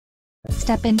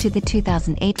Step into the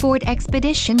 2008 Ford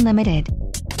Expedition Limited.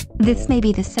 This may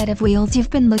be the set of wheels you've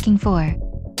been looking for.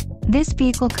 This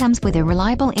vehicle comes with a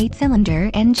reliable 8-cylinder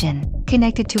engine,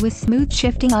 connected to a smooth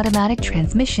shifting automatic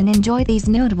transmission. Enjoy these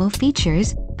notable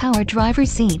features: power driver's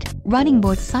seat, running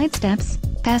board side steps,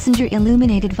 passenger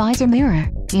illuminated visor mirror,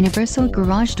 universal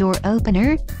garage door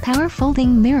opener, power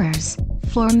folding mirrors,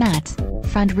 floor mats,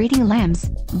 front reading lamps,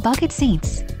 bucket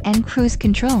seats, and cruise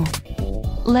control.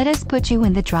 Let us put you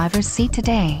in the driver's seat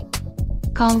today.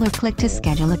 Call or click to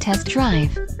schedule a test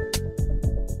drive.